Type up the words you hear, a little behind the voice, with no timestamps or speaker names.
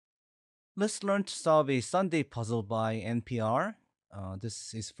Let's learn to solve a Sunday puzzle by NPR.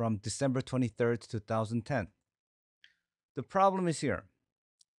 This is from December 23rd, 2010. The problem is here.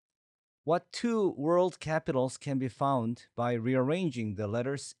 What two world capitals can be found by rearranging the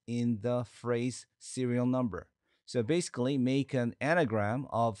letters in the phrase serial number? So basically, make an anagram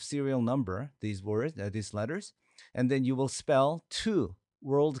of serial number, these words, these letters, and then you will spell two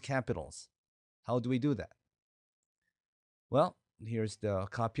world capitals. How do we do that? Well, here's the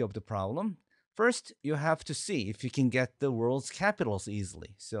copy of the problem. First, you have to see if you can get the world's capitals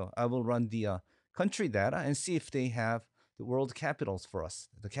easily. So I will run the country data and see if they have the world capitals for us,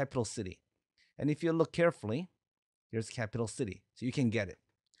 the capital city. And if you look carefully, here's capital city. So you can get it.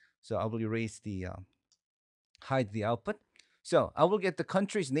 So I will erase the, hide the output. So I will get the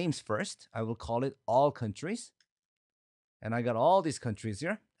countries' names first. I will call it all countries. And I got all these countries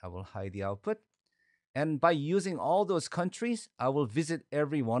here. I will hide the output. And by using all those countries, I will visit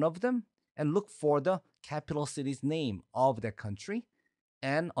every one of them and look for the capital city's name of that country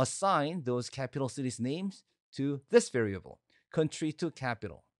and assign those capital cities' names to this variable, country to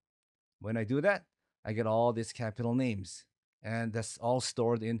capital. When I do that, I get all these capital names, and that's all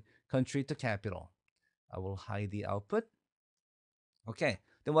stored in country to capital. I will hide the output. Okay,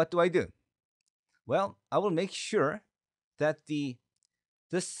 then what do I do? Well, I will make sure that the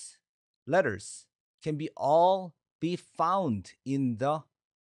this letters can be found in the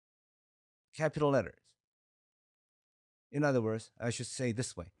capital letters. In other words, I should say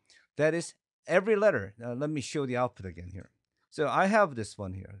this way. That is every letter. Now, let me show the output again here. So I have this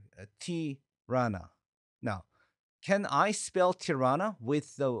one here, Tirana. Now, can I spell Tirana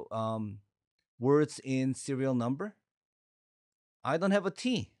with the words in serial number? I don't have a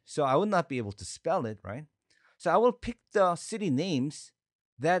T, so I would not be able to spell it, right? So I will pick the city names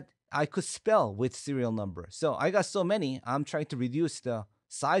that I could spell with serial number. So I got so many, I'm trying to reduce the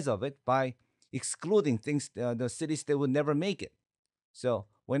size of it by excluding things, the cities that would never make it. So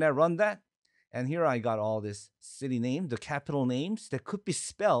when I run that, and here I got all this city name, the capital names that could be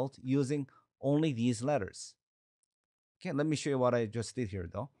spelled using only these letters. Okay, let me show you what I just did here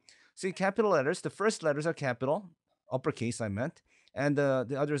though. See, capital letters, the first letters are capital, uppercase I meant, and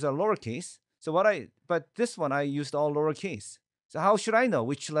the others are lowercase. But this one I used all lowercase. So how should I know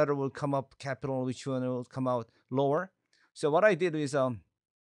which letter will come up capital, which one will come out lower? So what I did is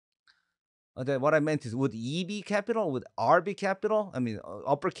what I meant is, would E be capital? Would R be capital? I mean,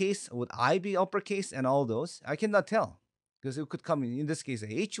 uppercase. Would I be uppercase? And all those, I cannot tell because it could come in this case.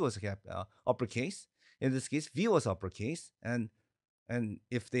 H was uppercase. In this case, V was uppercase, and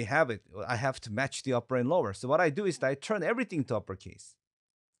if they have it, I have to match the upper and lower. So what I do is I turn everything to uppercase.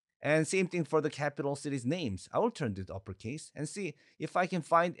 And same thing for the capital cities names. I will turn it to uppercase and see if I can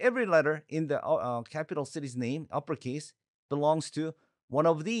find every letter in the capital city's name, uppercase, belongs to one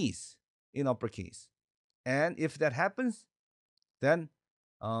of these in uppercase. And if that happens, then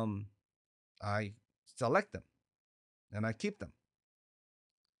um, I select them and I keep them.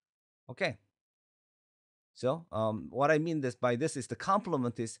 Okay. So what I mean this by this is the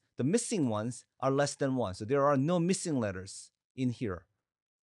complement is the missing ones are less than one. So there are no missing letters in here.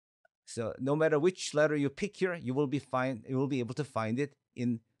 So no matter which letter you pick here, you will be able to find it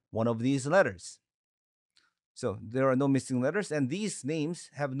in one of these letters. So there are no missing letters, and these names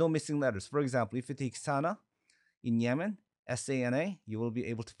have no missing letters. For example, if you take Sana in Yemen, SANA, you will be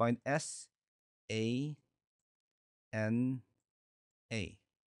able to find SANA.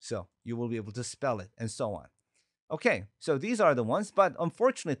 So you will be able to spell it and so on. Okay, so these are the ones, but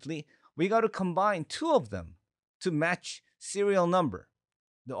unfortunately, we got to combine two of them to match serial number,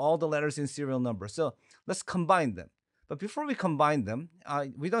 all the letters in serial number. So let's combine them. But before we combine them,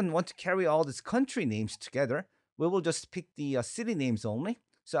 we don't want to carry all these country names together. We will just pick the city names only.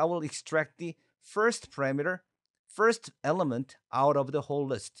 So I will extract the first parameter, first element out of the whole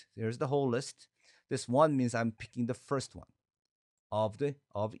list. There's the whole list. This one means I'm picking the first one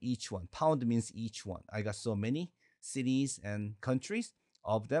of each one. Pound means each one. I got so many cities and countries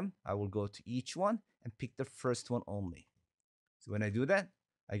of them. I will go to each one and pick the first one only. So when I do that,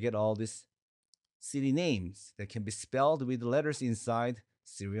 I get all these city names that can be spelled with the letters inside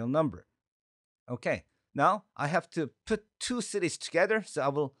serial number. Okay, now I have to put two cities together, so I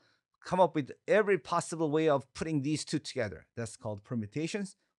will come up with every possible way of putting these two together. That's called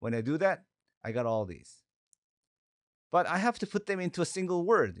permutations. When I do that, I got all these. But I have to put them into a single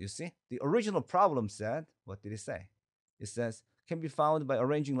word, you see? The original problem said, what did it say? It says, can be found by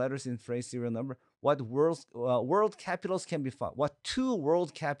arranging letters in phrase serial number. What world capitals can be found? What two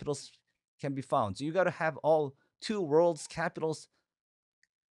world capitals can be found? So you got to have all two world's capitals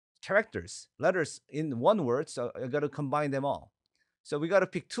characters, letters in one word. So I got to combine them all. So we got to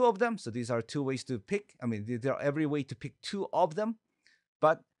pick two of them. So these are two ways to pick. I mean, there are every way to pick two of them,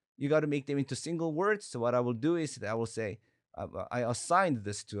 but you got to make them into single words. So what I will do is that I will say, I assigned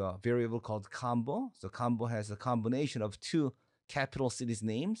this to a variable called combo. So combo has a combination of two capital cities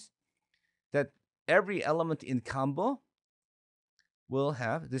names that every element in combo will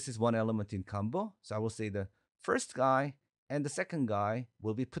have. This is one element in combo. So I will say the first guy and the second guy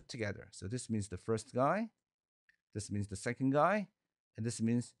will be put together. So this means the first guy, this means the second guy, and this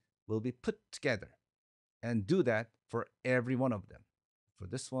means will be put together. And do that for every one of them. For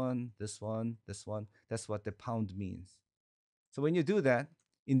this one, this one, this one. That's what the pound means. So when you do that,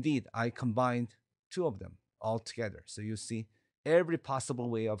 indeed, I combined two of them all together. So you see every possible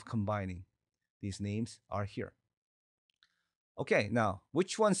way of combining these names are here. Okay, now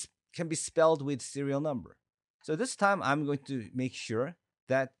which ones can be spelled with serial number? So this time I'm going to make sure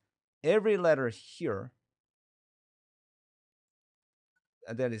that every letter here,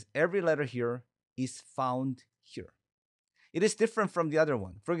 that is, every letter here is found here. It is different from the other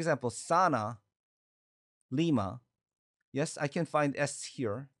one. For example, Sana, Lima. Yes, I can find S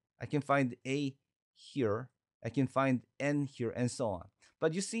here. I can find A here. I can find N here, and so on.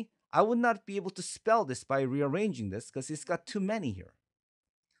 But you see, I would not be able to spell this by rearranging this because it's got too many here.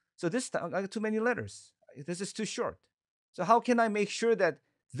 So this time I got too many letters. This is too short. So how can I make sure that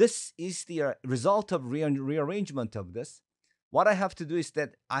this is the result of rearrangement of this? What I have to do is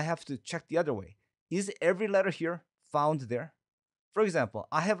that I have to check the other way. Is every letter here found there? For example,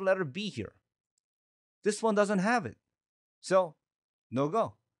 I have letter B here. This one doesn't have it. So, no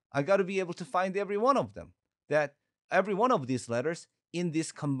go. I got to be able to find every one of them, that every one of these letters in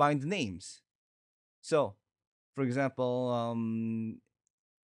these combined names. So, for example,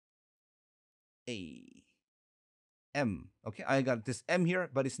 A, M. Okay, I got this M here,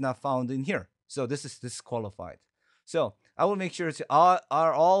 but it's not found in here. So this is disqualified. So I will make sure to,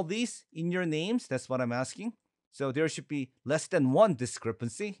 are all these in your names? That's what I'm asking. So there should be less than one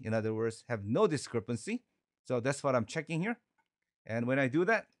discrepancy. In other words, have no discrepancy. So that's what I'm checking here. And when I do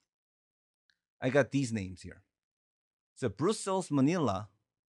that, I got these names here. So Brussels, Manila,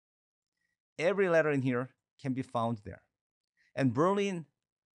 every letter in here can be found there. And Berlin,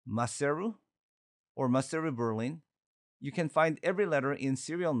 Maseru, or Maseru, Berlin, you can find every letter in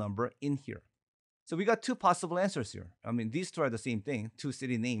serial number in here. So we got two possible answers here. I mean, these two are the same thing, two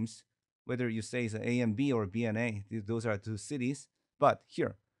city names, whether you say it's A and B or B and A, those are two cities. But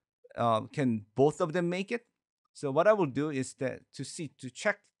here, can both of them make it? So what I will do is that to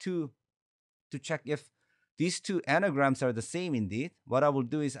check if these two anagrams are the same indeed. What I will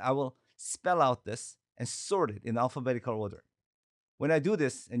do is I will spell out this and sort it in alphabetical order. When I do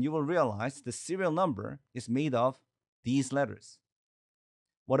this, and you will realize the serial number is made of these letters.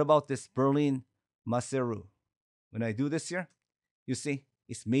 What about this Berlin Maseru? When I do this here, you see,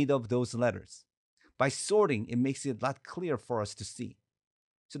 it's made of those letters. By sorting, it makes it a lot clearer for us to see.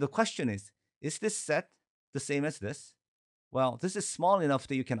 So the question is this set the same as this? Well, this is small enough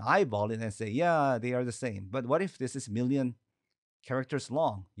that you can eyeball it and say, yeah, they are the same. But what if this is million characters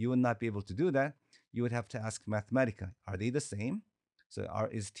long? You would not be able to do that. You would have to ask Mathematica, are they the same? So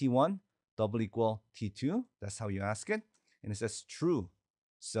is T1 double equal T2? That's how you ask it. And it says true.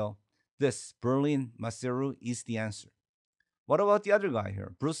 So this Berlin Maseru is the answer. What about the other guy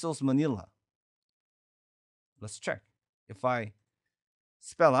here? Brussels Manila. Let's check. If I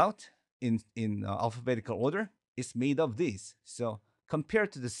spell out in alphabetical order, it's made of these. So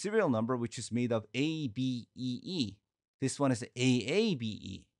compared to the serial number, which is made of A, B, E, E, this one is A, A, B,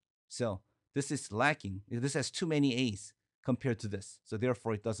 E. So this is lacking. This has too many A's compared to this. So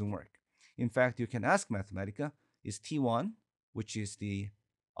therefore, it doesn't work. In fact, you can ask Mathematica, is T1, which is the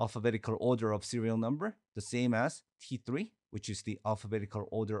alphabetical order of serial number, the same as T3, which is the alphabetical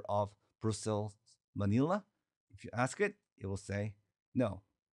order of Brussels, Manila? If you ask it, it will say no.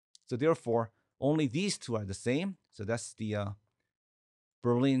 So therefore, only these two are the same. So that's the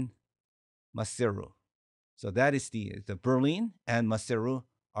Berlin Maseru. So that is the Berlin and Maseru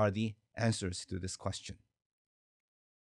are the answers to this question.